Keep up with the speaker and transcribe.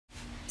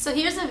So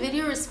here's a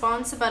video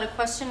response about a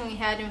question we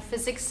had in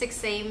Physics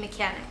 6A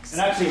Mechanics.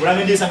 And actually what I'm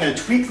going to do is I'm going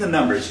to tweak the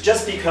numbers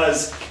just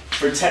because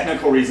for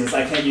technical reasons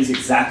I can't use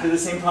exactly the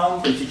same problem,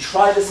 but if you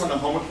try this on the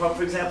homework problem,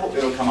 for example,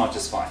 it'll come out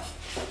just fine.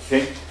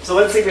 Okay? So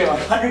let's say we have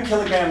a 100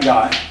 kilogram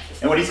guy,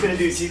 and what he's going to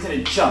do is he's going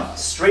to jump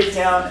straight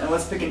down, and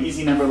let's pick an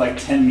easy number like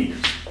 10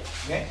 meters.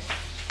 Okay?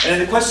 And then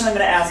the question I'm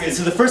going to ask is,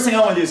 so the first thing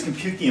I want to do is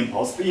compute the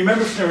impulse, but you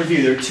remember from the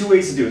review there are two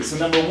ways to do it. So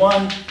number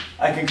one,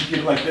 I can compute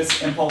it like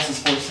this, impulse is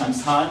force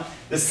times time.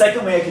 The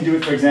second way I can do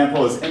it, for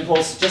example, is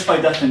impulse, just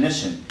by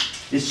definition,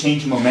 is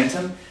change in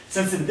momentum.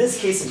 Since in this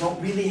case I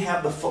don't really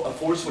have the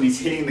force when he's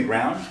hitting the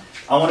ground,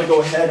 I want to go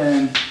ahead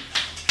and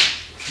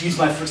use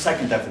my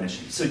second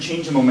definition, so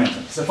change in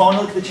momentum. So if I want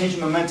to look at the change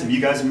in momentum,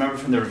 you guys remember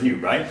from the review,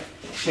 right?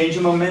 Change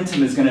in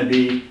momentum is going to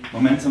be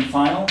momentum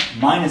final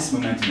minus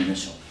momentum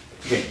initial.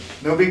 Okay,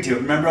 no big deal.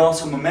 Remember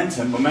also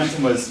momentum.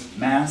 Momentum was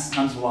mass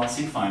times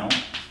velocity final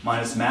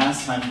minus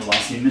mass times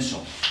velocity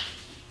initial.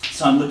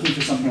 So I'm looking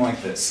for something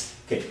like this.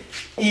 Okay,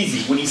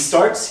 easy. When he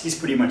starts, he's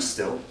pretty much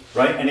still,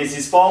 right? And as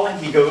he's falling,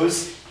 he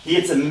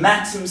hits a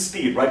maximum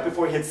speed right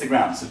before he hits the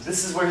ground. So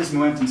this is where his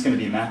momentum is going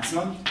to be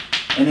maximum.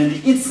 And then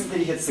the instant that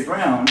he hits the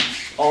ground,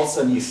 all of a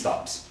sudden he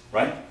stops,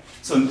 right?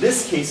 So in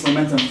this case,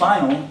 momentum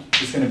final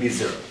is going to be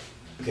 0.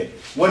 Okay,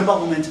 what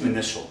about momentum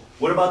initial?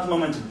 What about the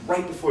momentum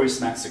right before he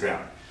smacks the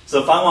ground?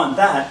 So if I want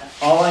that,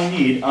 all I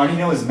already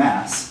know is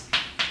mass.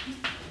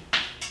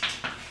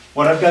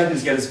 What I've got to do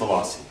is get his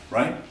velocity,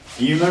 right?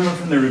 And you remember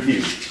from the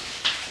review,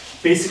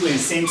 basically the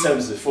same setup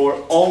as before,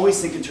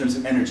 always think in terms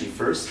of energy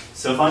first.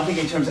 So if I'm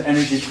thinking in terms of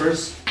energy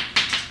first,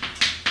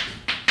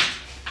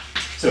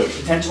 so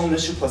potential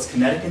initial plus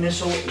kinetic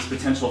initial is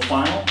potential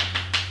final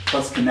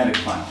plus kinetic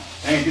final.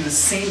 And I do the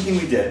same thing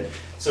we did.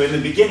 So in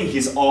the beginning,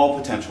 he's all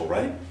potential,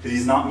 right? Because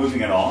he's not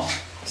moving at all.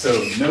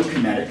 So no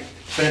kinetic.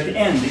 But at the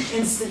end, the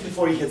instant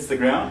before he hits the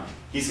ground,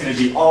 he's going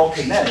to be all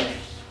kinetic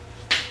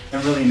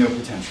and really no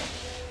potential.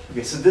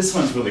 Okay, so this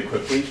one's really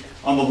quickly.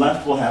 On the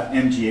left, we'll have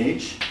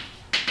mgh.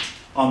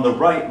 On the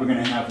right, we're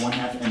going to have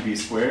 1/2 mv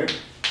squared.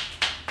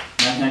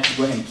 And I can actually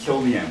go ahead and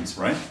kill the m's,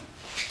 right?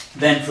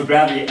 Then for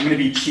gravity, I'm going to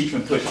be cheap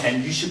and put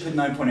 10. You should put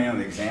 9.8 on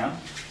the exam.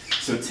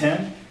 So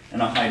 10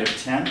 and a height of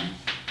 10.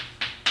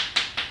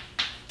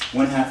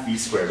 1/2 v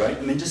squared, right?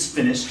 And then just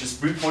finish,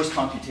 just brute force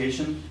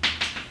computation.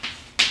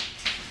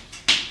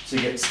 So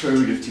you get square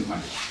root of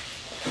 200.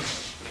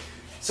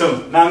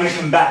 So now I'm going to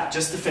come back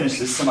just to finish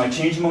this. So my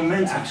change in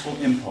momentum, actual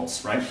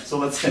impulse, right? So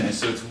let's finish.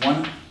 So it's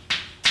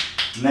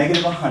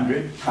negative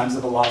 100 times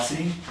the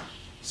velocity,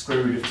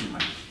 square root of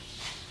 200.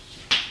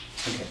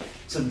 Okay,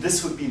 so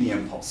this would be the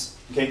impulse.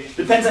 Okay,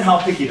 depends on how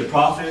picky the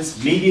prof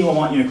is. Maybe he'll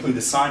want you to include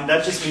the sign.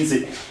 That just means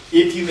that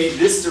if you made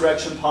this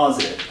direction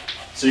positive,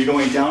 so you're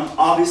going down,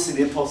 obviously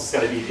the impulse has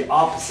got to be the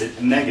opposite,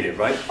 a negative,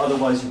 right?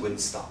 Otherwise you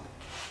wouldn't stop.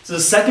 So the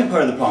second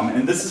part of the problem,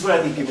 and this is what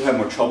I think people have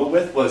more trouble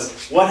with,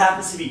 was what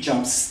happens if he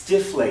jumps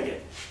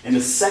stiff-legged? And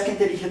the second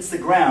that he hits the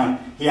ground,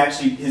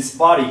 his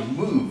body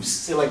moves,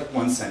 say like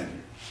 1 centimeter.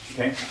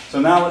 Okay?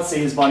 So now let's say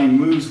his body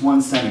moves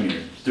 1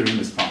 centimeter during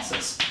this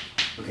process.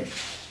 Okay.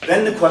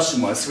 Then the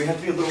question was, so we have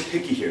to be a little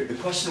picky here. The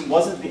question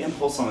wasn't the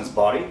impulse on his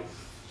body.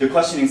 The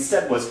question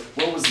instead was,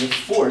 what was the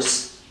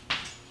force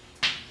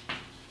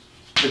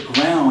the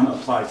ground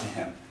applied to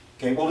him?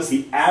 Okay, what was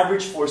the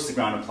average force the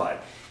ground applied?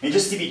 And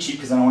just to be cheap,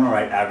 because I don't want to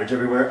write average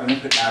everywhere, I'm going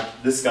to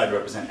put this guy to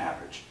represent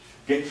average.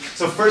 Okay,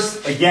 so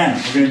first,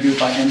 again, we're going to do it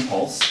by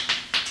impulse.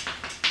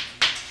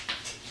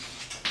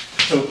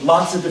 So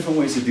lots of different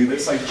ways to do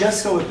this. Like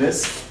just go with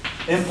this.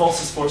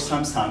 Impulse is force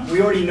times time.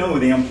 We already know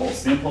the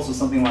impulse. The impulse was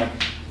something like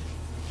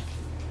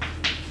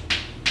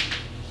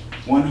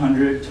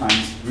 100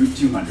 times root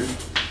 200.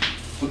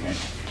 Okay.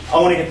 I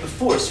want to get the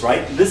force,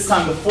 right? This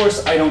time the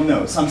force I don't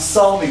know, so I'm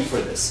solving for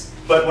this.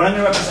 But what I'm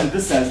going to represent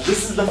this as,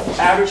 this is the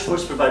average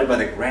force provided by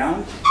the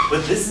ground,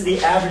 but this is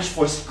the average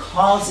force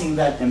causing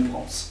that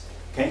impulse.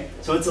 Okay?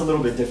 So it's a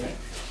little bit different.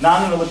 Now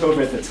I'm going to look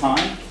over at the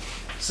time.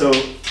 So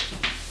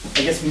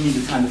I guess we need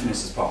the time to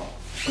finish this problem.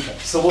 Okay.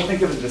 So we'll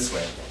think of it this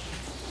way.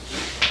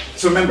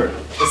 So remember,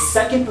 the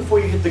second before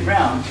you hit the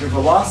ground, your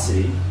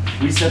velocity,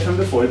 we said from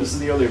before, this is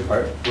the earlier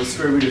part, was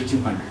square root of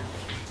 200.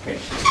 Okay,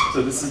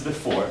 so this is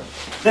before.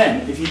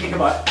 Then, if you think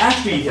about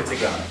after you hit the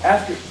ground,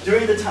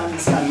 during the time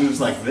this guy moves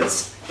like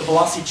this, the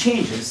velocity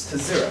changes to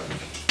 0.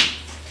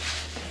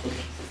 Okay.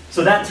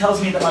 So that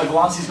tells me that my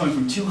velocity is going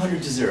from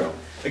 200 to 0.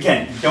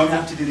 Again, you don't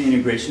have to do the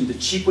integration. The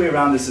cheap way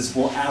around this is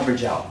we'll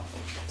average out.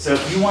 So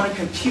if you want to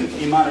compute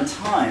the amount of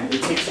time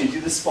it takes you to do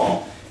this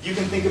fall, you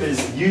can think of it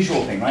as the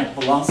usual thing, right?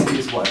 Velocity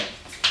is what?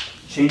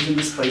 Change in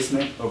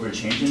displacement over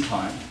change in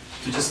time.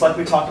 So just like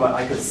we talked about,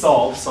 I could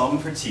solving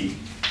for t,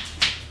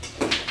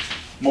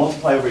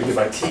 multiply over here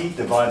by t,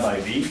 divide by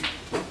v,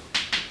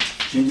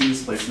 change in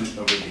displacement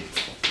over v.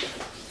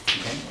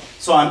 Okay?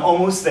 So I'm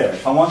almost there.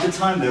 If I want the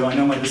time though, I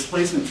know my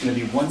displacement is going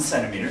to be 1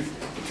 centimeter,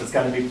 so it's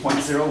got to be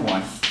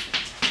 0.01.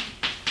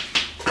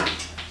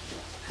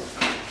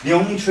 The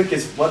only trick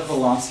is what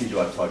velocity do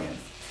I plug in?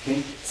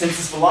 Okay? Since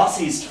his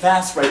velocity is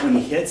fast right when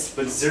he hits,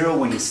 but 0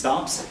 when he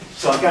stops,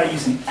 so I've got to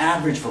use an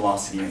average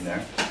velocity in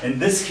there. In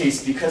this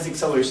case, because the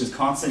acceleration is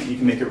constant, you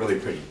can make it really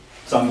pretty.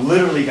 So I'm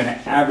literally going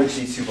to average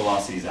these two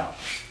velocities out.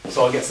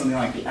 So I'll get something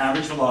like the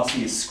average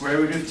velocity is square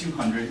root of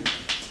 200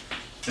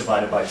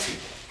 divided by 2.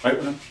 Right?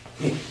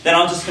 Then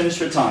I'll just finish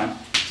for time.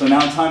 So now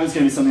time is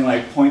going to be something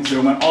like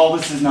 0.01. All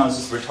this is now is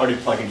just retarded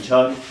plug and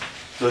chug.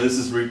 So this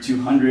is root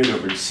 200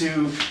 over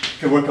 2.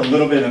 Could work a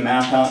little bit of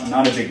math out,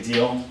 not a big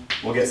deal.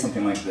 We'll get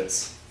something like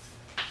this.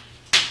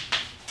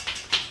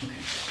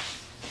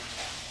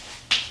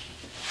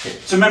 Okay,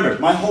 so remember,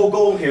 my whole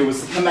goal here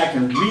was to come back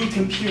and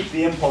recompute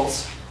the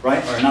impulse,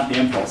 right? Or not the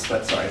impulse,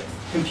 but sorry,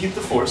 compute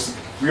the force.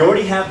 We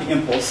already have the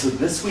impulse, so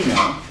this we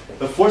know.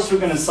 The force we're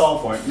going to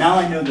solve for, now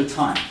I know the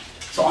time.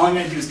 So all I'm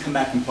going to do is come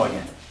back and plug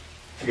in.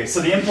 Okay,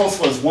 so the impulse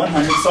was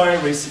 100, sorry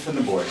I erased it from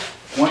the board.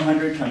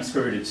 100 times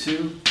square root of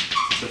 2.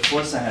 The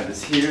force I have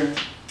is here,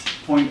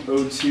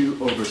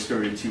 0.02 over square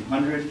root of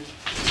 200.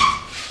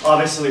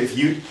 Obviously,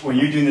 when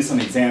you're doing this on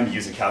the exam, you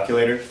use a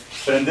calculator.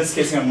 But in this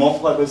case, I'm going to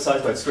multiply both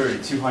sides by square root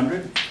of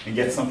 200 and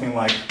get something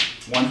like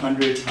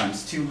 100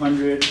 times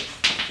 200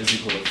 is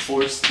equal to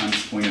force times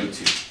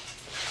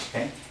 0.02.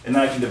 Okay? And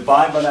then I can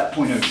divide by that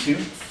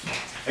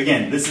 0.02.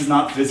 Again, this is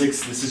not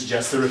physics, this is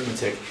just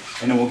arithmetic,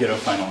 and then we'll get our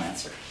final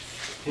answer.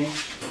 Okay?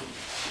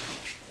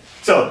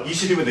 So, you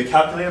should do it with a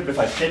calculator, but if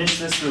I finish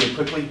this really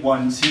quickly,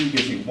 1, 2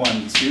 gives me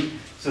 1, 2.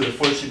 So the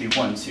force should be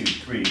 1, 2,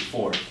 3,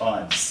 4,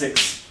 5,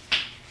 6.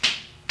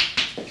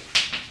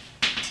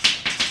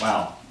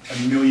 Wow,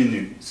 1,000,000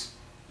 newtons.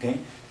 Okay?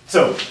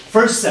 So,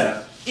 first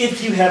setup,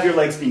 if you have your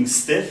legs being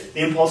stiff, the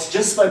impulse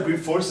just by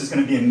brute force is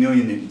going to be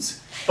 1,000,000 newtons.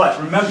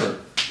 But remember,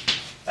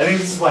 I think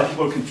this is why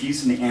people are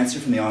confused in the answer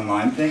from the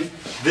online thing.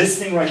 This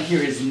thing right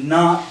here is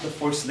not the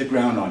force of the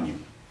ground on you.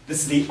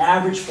 This is the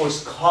average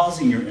force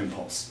causing your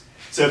impulse.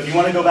 So if you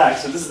want to go back,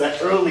 so this is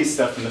that early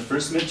stuff from the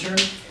first midterm.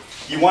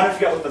 You want to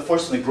figure out what the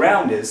force on the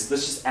ground is,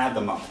 let's just add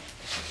them up.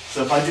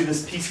 So if I do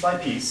this piece by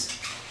piece,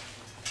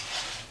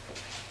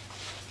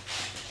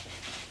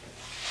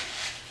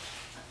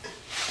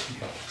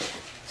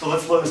 so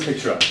let's blow this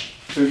picture up.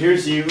 So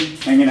here's you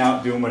hanging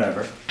out, doing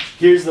whatever.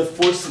 Here's the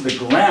force of the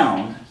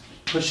ground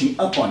pushing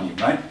up on you,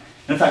 right?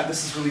 And in fact,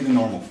 this is really the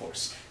normal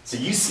force. So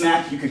you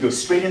smack, you could go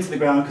straight into the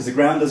ground because the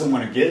ground doesn't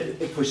want to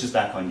give, it pushes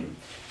back on you.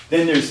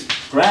 Then there's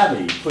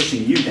gravity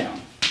pushing you down,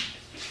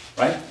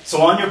 right?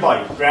 So on your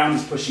body, ground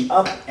is pushing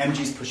up, mg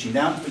is pushing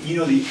down, but you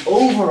know the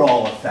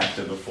overall effect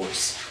of the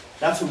force.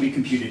 That's what we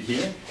computed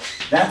here.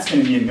 That's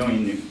going to be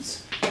 1,000,000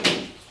 newtons.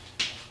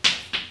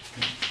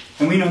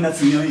 And we know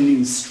that's 1,000,000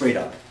 newtons straight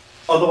up.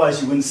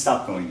 Otherwise, you wouldn't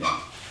stop going down,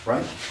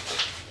 right?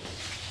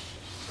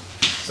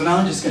 So now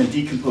I'm just going to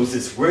decompose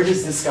this. Where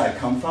does this guy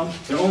come from?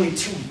 There are only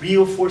two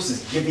real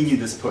forces giving you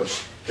this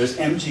push. There's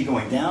mg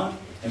going down,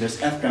 and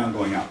there's F ground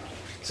going up.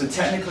 So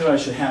technically what I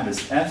should have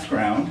is F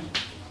ground,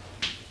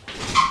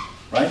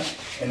 right?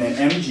 And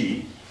then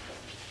mg.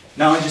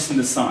 Now I just need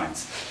the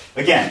signs.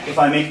 Again, if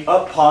I make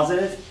up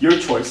positive, your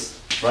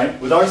choice, right?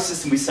 With our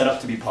system we set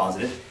up to be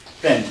positive,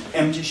 then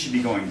mg should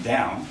be going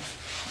down.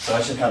 So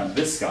I should have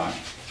this guy.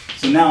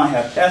 So now I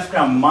have F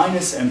ground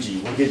minus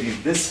mg will give you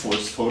this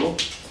force total,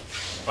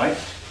 right?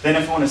 Then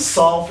if I want to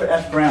solve for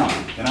F ground,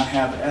 then I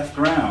have F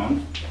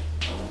ground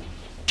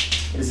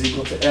is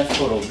equal to F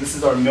total. This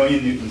is our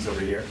 1,000,000 newtons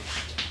over here.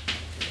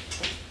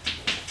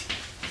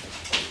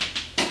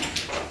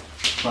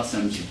 Plus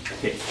mg.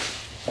 Okay.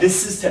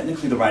 This is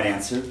technically the right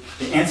answer.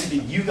 The answer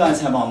that you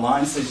guys have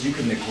online says you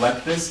can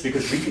neglect this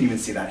because we can even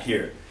see that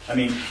here. I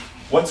mean,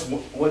 what is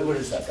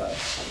that, guy?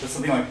 That's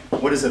something like,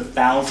 what is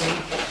 1,000?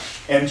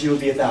 mg will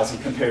be 1,000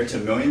 compared to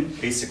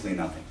 1,000,000? Basically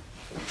nothing.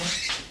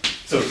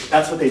 So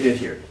that's what they did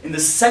here. In the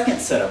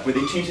second setup, where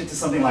they changed it to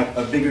something like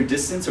a bigger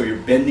distance or you're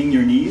bending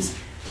your knees,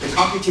 the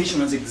computation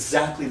runs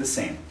exactly the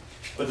same.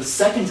 But the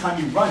second time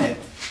you run it,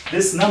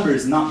 this number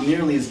is not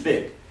nearly as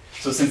big.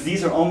 So since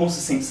these are almost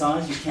the same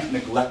size, you can't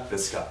neglect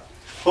this guy.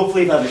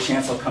 Hopefully if I have a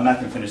chance, I'll come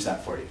back and finish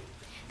that for you.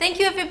 Thank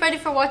you everybody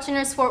for watching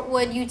our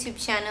Sportwood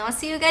YouTube channel. I'll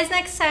see you guys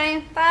next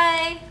time.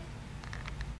 Bye!